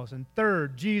Gentiles. And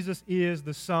third, Jesus is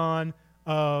the Son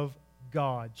of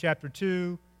God. Chapter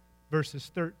 2,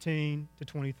 verses 13 to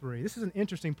 23. This is an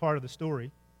interesting part of the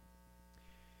story.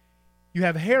 You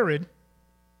have Herod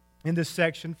in this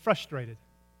section frustrated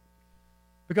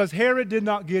because Herod did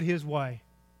not get his way.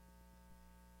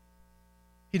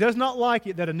 He does not like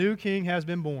it that a new king has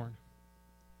been born.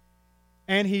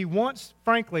 And he wants,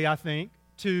 frankly, I think,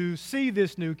 to see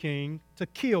this new king to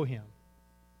kill him.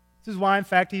 This is why, in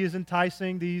fact, he is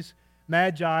enticing these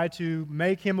magi to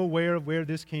make him aware of where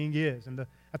this king is. And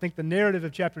I think the narrative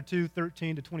of chapter 2,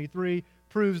 13 to 23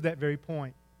 proves that very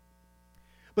point.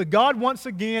 But God once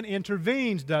again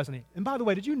intervenes, doesn't He? And by the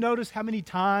way, did you notice how many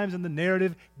times in the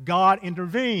narrative God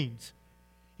intervenes?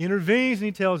 He intervenes and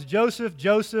He tells Joseph,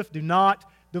 Joseph, do not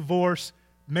divorce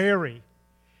Mary.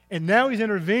 And now He's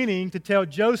intervening to tell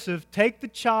Joseph, take the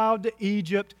child to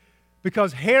Egypt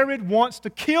because Herod wants to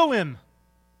kill him.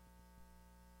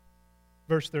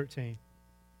 Verse 13.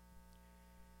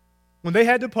 When they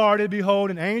had departed,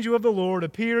 behold, an angel of the Lord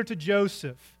appeared to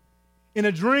Joseph in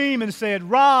a dream and said,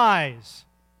 rise,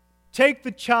 take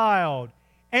the child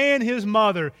and his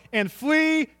mother and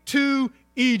flee to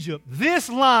Egypt. This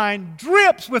line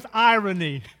drips with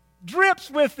irony,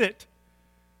 drips with it.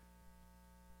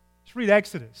 Let's read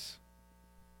Exodus.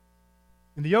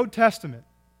 In the Old Testament,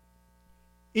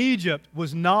 Egypt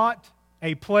was not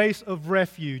a place of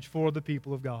refuge for the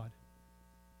people of God.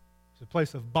 It was a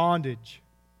place of bondage,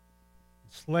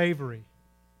 slavery.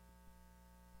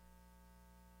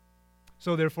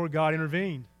 So therefore God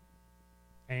intervened.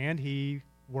 And He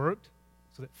worked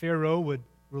so that Pharaoh would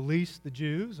release the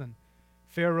Jews. And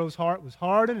Pharaoh's heart was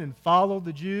hardened and followed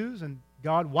the Jews. And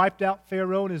God wiped out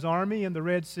Pharaoh and his army in the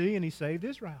Red Sea, and He saved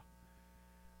Israel.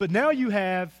 But now you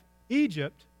have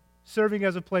Egypt serving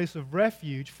as a place of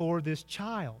refuge for this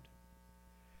child.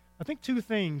 I think two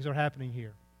things are happening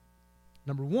here.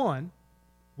 Number one,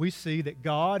 we see that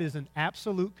God is in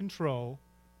absolute control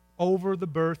over the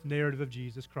birth narrative of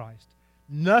Jesus Christ.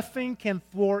 Nothing can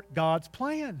thwart God's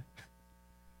plan.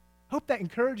 I hope that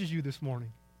encourages you this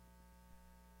morning.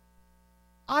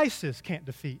 ISIS can't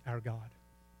defeat our God.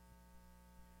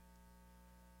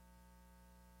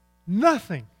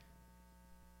 Nothing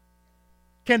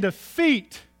can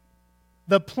defeat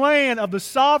the plan of the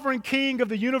sovereign King of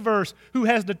the universe who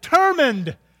has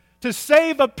determined to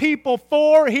save a people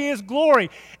for His glory.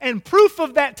 And proof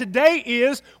of that today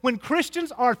is when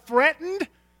Christians are threatened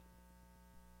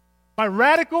by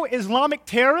radical Islamic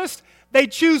terrorists, they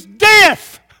choose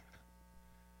death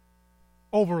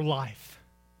over life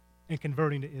and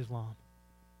converting to Islam.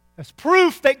 That's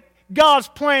proof that God's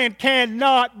plan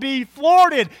cannot be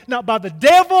thwarted. Not by the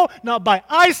devil, not by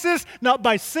ISIS, not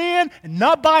by sin, and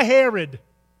not by Herod.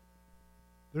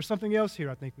 There's something else here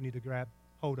I think we need to grab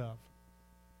hold of.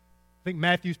 I think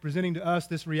Matthew's presenting to us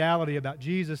this reality about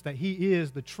Jesus, that he is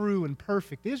the true and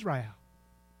perfect Israel.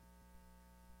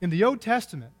 In the Old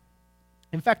Testament,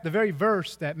 in fact, the very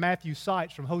verse that Matthew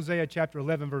cites from Hosea chapter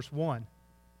 11, verse 1,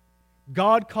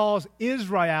 God calls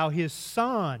Israel his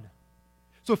son.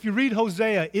 So if you read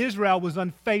Hosea, Israel was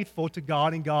unfaithful to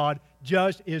God, and God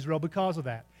judged Israel because of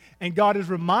that. And God is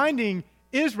reminding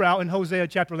Israel in Hosea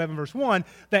chapter 11, verse 1,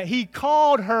 that he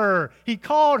called her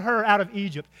out of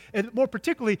Egypt. And more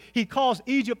particularly, he calls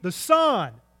Egypt the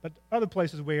son, but other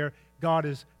places where God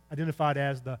is identified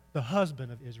as the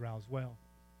husband of Israel as well.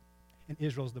 And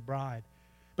Israel's the bride.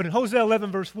 But in Hosea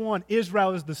 11, verse 1,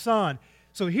 Israel is the son.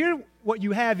 So here what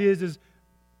you have is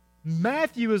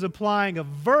Matthew is applying a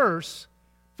verse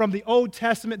from the Old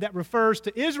Testament that refers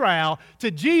to Israel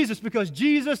to Jesus, because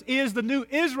Jesus is the new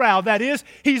Israel. That is,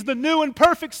 he's the new and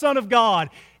perfect Son of God.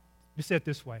 Let me say it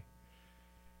this way.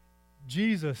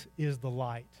 Jesus is the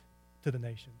light to the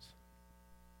nations.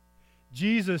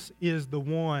 Jesus is the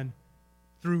one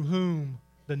through whom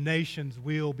the nations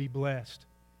will be blessed.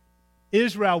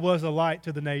 Israel was a light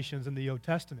to the nations in the Old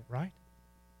Testament, right?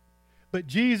 But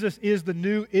Jesus is the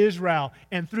new Israel.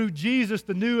 And through Jesus,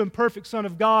 the new and perfect Son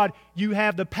of God, you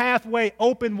have the pathway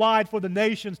open wide for the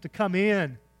nations to come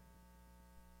in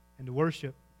and to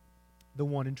worship the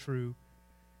one and true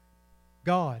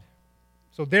God.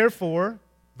 So therefore,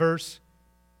 verse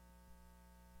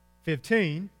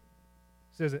 15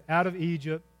 says that out of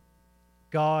Egypt,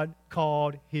 God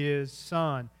called his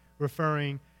son,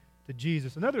 referring to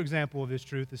Jesus. Another example of this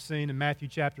truth is seen in Matthew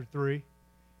chapter 3.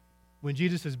 When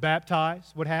Jesus is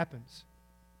baptized, what happens?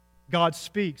 God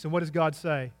speaks, and what does God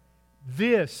say?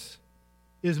 This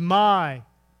is my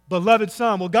beloved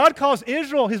Son. Well, God calls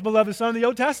Israel his beloved Son in the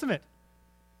Old Testament.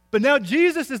 But now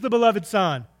Jesus is the beloved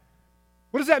Son.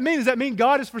 What does that mean? Does that mean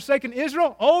God has forsaken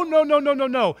Israel? Oh,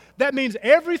 no. That means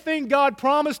everything God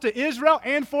promised to Israel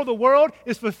and for the world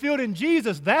is fulfilled in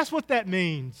Jesus. That's what that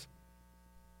means.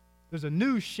 There's a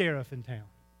new sheriff in town.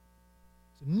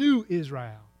 There's a new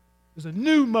Israel. There's a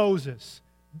new Moses,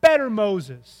 better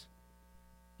Moses.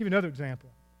 I'll give you another example.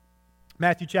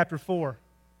 Matthew chapter 4.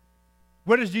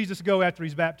 Where does Jesus go after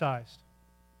he's baptized?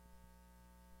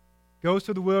 Goes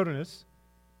to the wilderness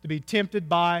to be tempted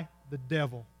by the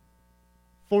devil.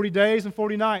 40 days and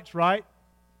 40 nights, right?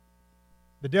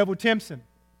 The devil tempts him.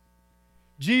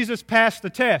 Jesus passed the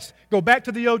test. Go back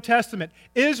to the Old Testament.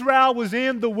 Israel was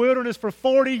in the wilderness for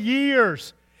 40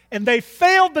 years, and they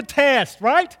failed the test,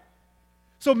 right?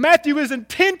 So Matthew is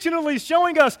intentionally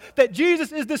showing us that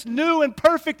Jesus is this new and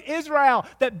perfect Israel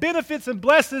that benefits and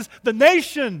blesses the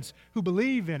nations who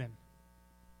believe in him.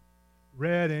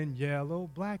 Red and yellow,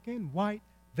 black and white,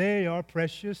 they are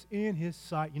precious in his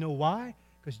sight. You know why?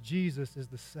 Because Jesus is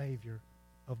the Savior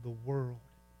of the world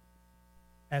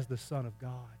as the Son of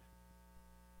God,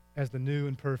 as the new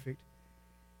and perfect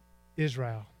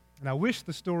Israel. And I wish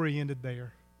the story ended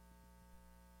there.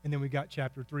 And then we got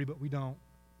chapter 3, but we don't.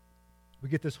 We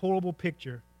get this horrible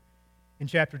picture in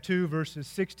chapter 2, verses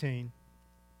 16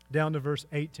 down to verse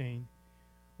 18,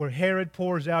 where Herod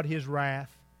pours out his wrath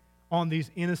on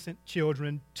these innocent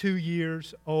children, 2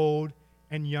 years old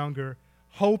and younger,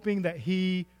 hoping that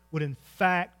he would in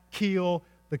fact kill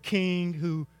the king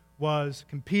who was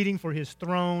competing for his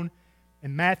throne.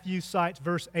 And Matthew cites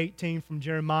verse 18 from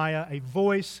Jeremiah. A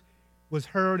voice was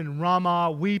heard in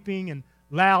Ramah, weeping and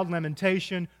loud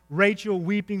lamentation. Rachel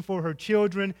weeping for her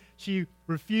children. She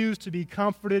refused to be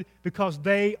comforted because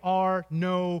they are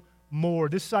no more.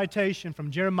 This citation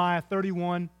from Jeremiah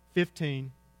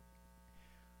 31:15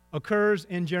 occurs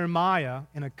in Jeremiah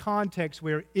in a context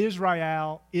where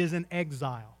Israel is in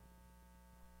exile,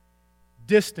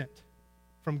 distant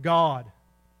from God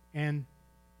and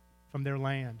from their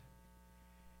land.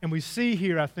 And we see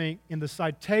here, I think, in the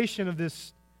citation of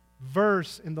this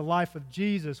verse in the life of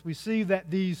Jesus, we see that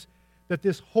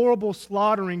this horrible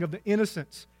slaughtering of the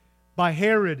innocents by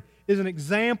Herod is an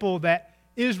example that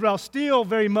Israel still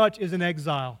very much is in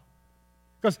exile.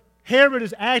 Because Herod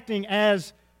is acting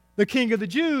as the king of the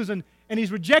Jews, and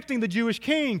he's rejecting the Jewish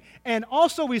king. And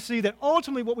also we see that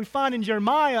ultimately what we find in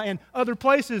Jeremiah and other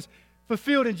places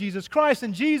fulfilled in Jesus Christ.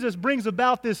 And Jesus brings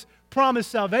about this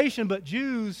promised salvation, but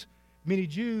many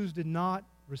Jews did not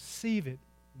receive it,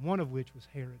 one of which was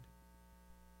Herod.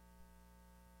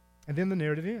 And then the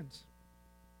narrative ends.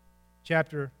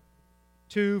 Chapter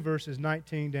 2, verses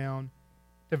 19 down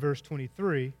to verse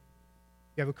 23. You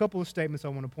have a couple of statements I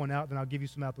want to point out, then I'll give you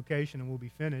some application and we'll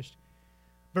be finished.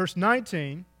 Verse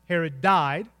 19, Herod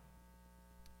died,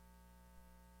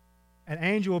 an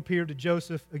angel appeared to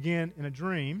Joseph again in a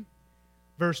dream.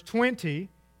 Verse 20,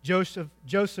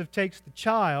 Joseph takes the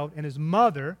child and his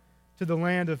mother to the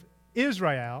land of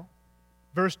Israel.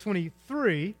 Verse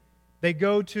 23, they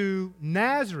go to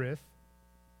Nazareth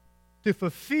to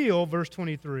fulfill, verse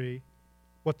 23,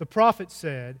 what the prophet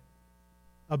said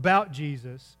about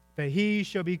Jesus, that he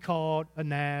shall be called a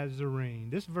Nazarene.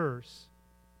 This verse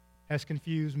has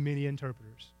confused many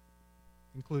interpreters,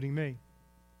 including me.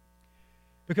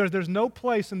 Because there's no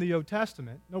place in the Old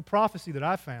Testament, no prophecy that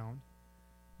I found,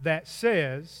 that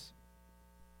says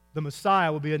the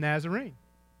Messiah will be a Nazarene.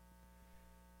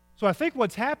 So I think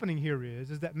what's happening here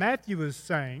is that Matthew is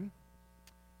saying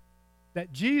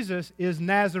that Jesus is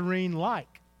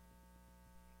Nazarene-like,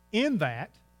 in that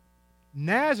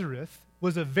Nazareth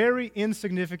was a very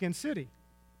insignificant city.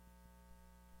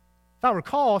 If I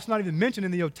recall, it's not even mentioned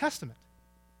in the Old Testament.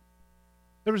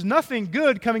 There was nothing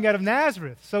good coming out of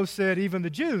Nazareth, so said even the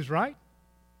Jews, right?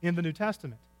 In the New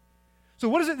Testament. So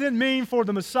what does it then mean for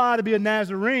the Messiah to be a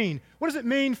Nazarene? What does it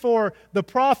mean for the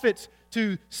prophets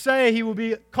to say he will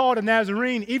be called a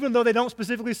Nazarene, even though they don't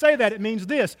specifically say that? It means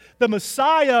this: the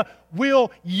Messiah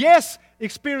will, yes,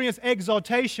 experience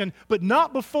exaltation, but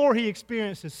not before he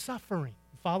experiences suffering.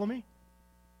 Follow me?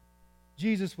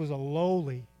 Jesus was a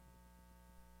lowly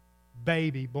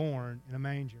baby born in a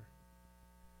manger.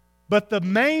 But the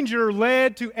manger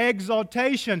led to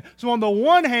exaltation. So on the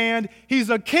one hand, he's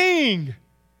a king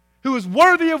who is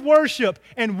worthy of worship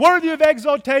and worthy of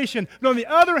exaltation. But on the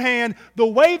other hand, the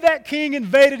way that king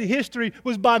invaded history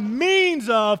was by means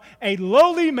of a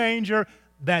lowly manger,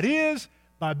 that is,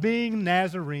 by being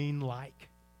Nazarene-like.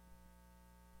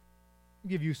 I'll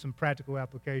give you some practical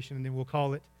application, and then we'll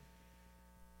call it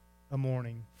a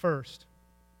morning. First,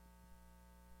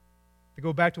 to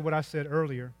go back to what I said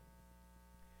earlier,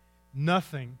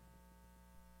 nothing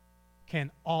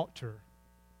can alter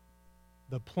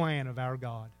the plan of our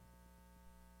God.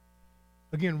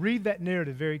 Again, read that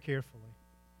narrative very carefully.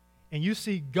 And you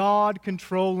see God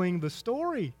controlling the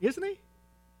story, isn't he?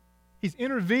 He's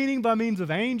intervening by means of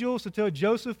angels to tell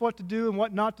Joseph what to do and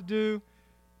what not to do.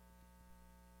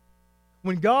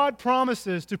 When God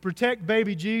promises to protect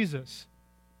baby Jesus,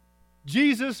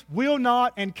 Jesus will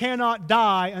not and cannot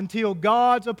die until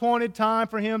God's appointed time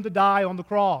for him to die on the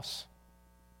cross.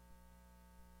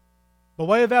 By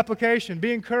way of application,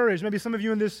 be encouraged. Maybe some of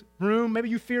you in this room, maybe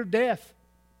you fear death.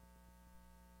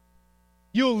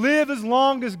 You'll live as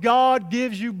long as God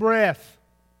gives you breath.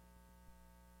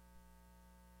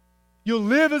 You'll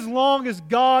live as long as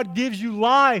God gives you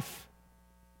life.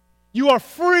 You are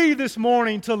free this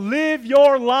morning to live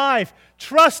your life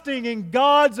trusting in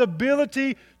God's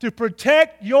ability to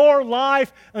protect your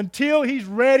life until He's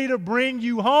ready to bring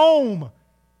you home.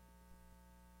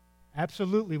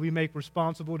 Absolutely, we make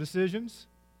responsible decisions.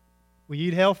 We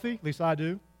eat healthy, at least I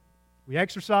do. We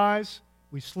exercise.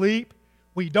 We sleep.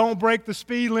 We don't break the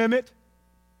speed limit.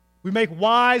 We make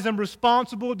wise and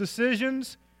responsible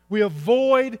decisions. We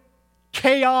avoid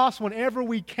chaos whenever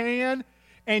we can.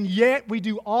 And yet we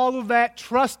do all of that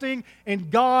trusting in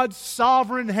God's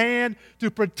sovereign hand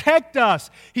to protect us.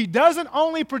 He doesn't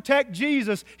only protect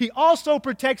Jesus, He also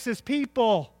protects His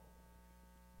people.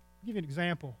 I'll give you an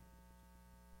example.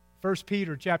 1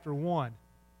 Peter chapter 1.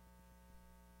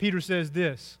 Peter says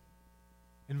this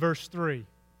in verse 3.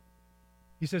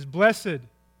 He says, "Blessed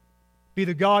be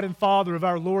the God and Father of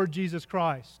our Lord Jesus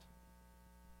Christ,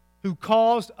 who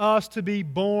caused us to be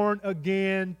born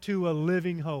again to a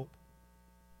living hope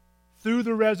through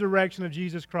the resurrection of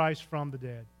Jesus Christ from the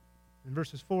dead." In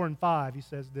verses 4 and 5, he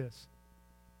says this: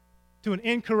 "To an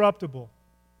incorruptible,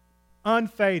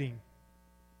 unfading,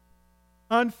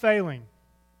 unfailing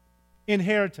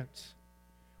inheritance,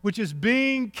 which is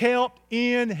being kept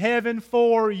in heaven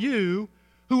for you,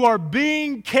 who are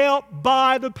being kept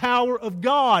by the power of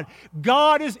God."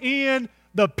 God is in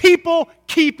the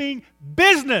people-keeping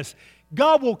business.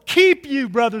 God will keep you,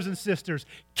 brothers and sisters,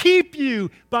 keep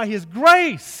you by His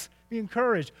grace. Be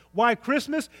encouraged. Why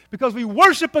Christmas? Because we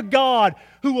worship a God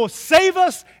who will save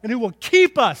us and who will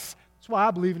keep us. That's why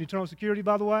I believe in eternal security,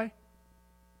 by the way.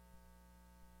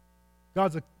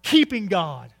 God's a keeping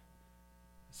God,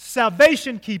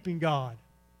 salvation-keeping God.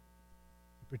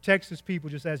 He protects His people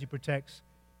just as He protects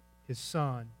His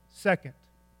Son. Second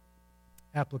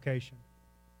application.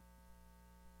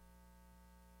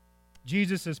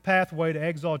 Jesus' pathway to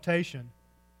exaltation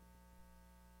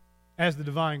as the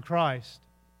divine Christ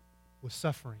was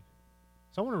suffering.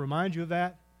 So I want to remind you of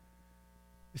that.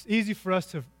 It's easy for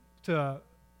us to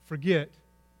forget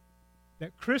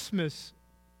that Christmas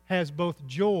has both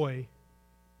joy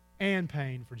and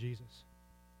pain for Jesus.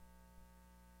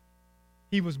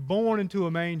 He was born into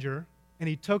a manger, and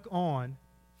he took on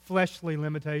fleshly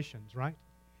limitations, right?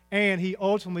 And he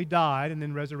ultimately died and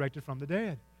then resurrected from the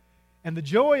dead. And the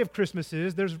joy of Christmas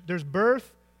is there's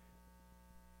birth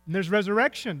and there's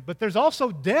resurrection, but there's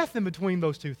also death in between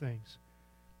those two things.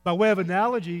 By way of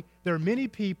analogy, there are many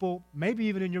people, maybe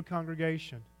even in your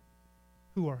congregation,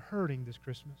 who are hurting this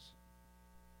Christmas.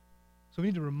 So we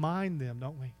need to remind them,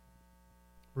 don't we?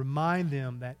 Remind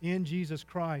them that in Jesus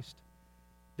Christ,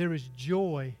 there is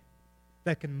joy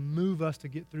that can move us to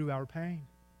get through our pain.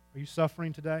 Are you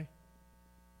suffering today? Are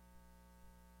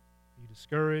you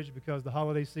discouraged because the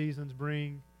holiday seasons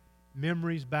bring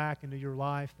memories back into your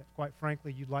life that, quite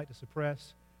frankly, you'd like to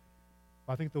suppress?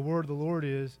 Well, I think the word of the Lord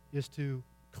is to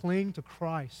cling to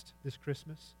Christ this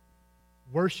Christmas.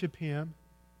 Worship Him.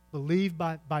 Believe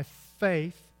by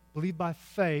faith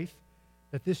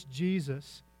that this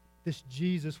Jesus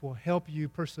will help you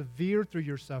persevere through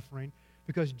your suffering,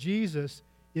 because Jesus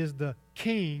is the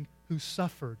King who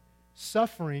suffered.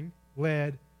 Suffering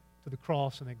led to the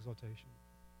cross and exaltation.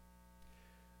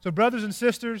 So, brothers and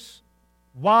sisters,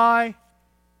 why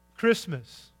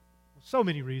Christmas? Well, so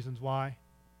many reasons why.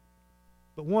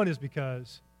 But one is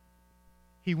because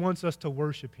He wants us to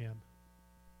worship Him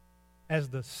as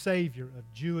the Savior of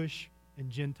Jewish and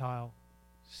Gentile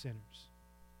sinners.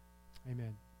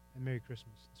 Amen. And Merry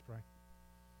Christmas. Let's pray.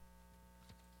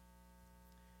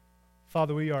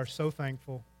 Father, we are so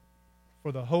thankful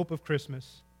for the hope of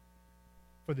Christmas,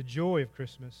 for the joy of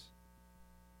Christmas,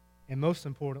 and most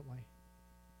importantly,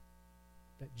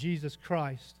 that Jesus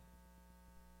Christ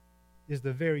is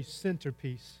the very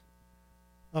centerpiece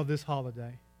of this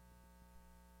holiday.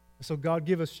 And so, God,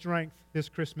 give us strength this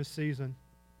Christmas season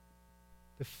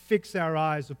to fix our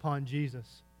eyes upon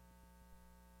Jesus,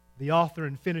 the author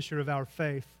and finisher of our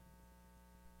faith,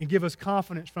 and give us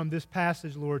confidence from this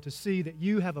passage, Lord, to see that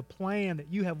you have a plan that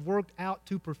you have worked out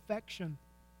to perfection,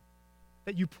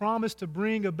 that you promised to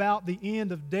bring about the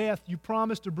end of death, you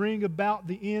promised to bring about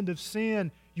the end of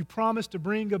sin, you promised to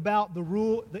bring about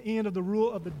the end of the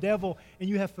rule of the devil, and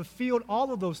you have fulfilled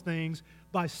all of those things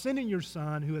by sending your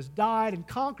Son, who has died and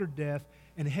conquered death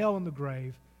and hell and the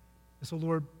grave. And so,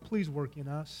 Lord, please work in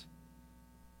us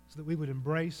so that we would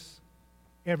embrace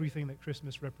everything that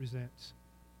Christmas represents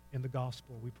in the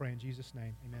gospel. We pray in Jesus'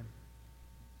 name. Amen.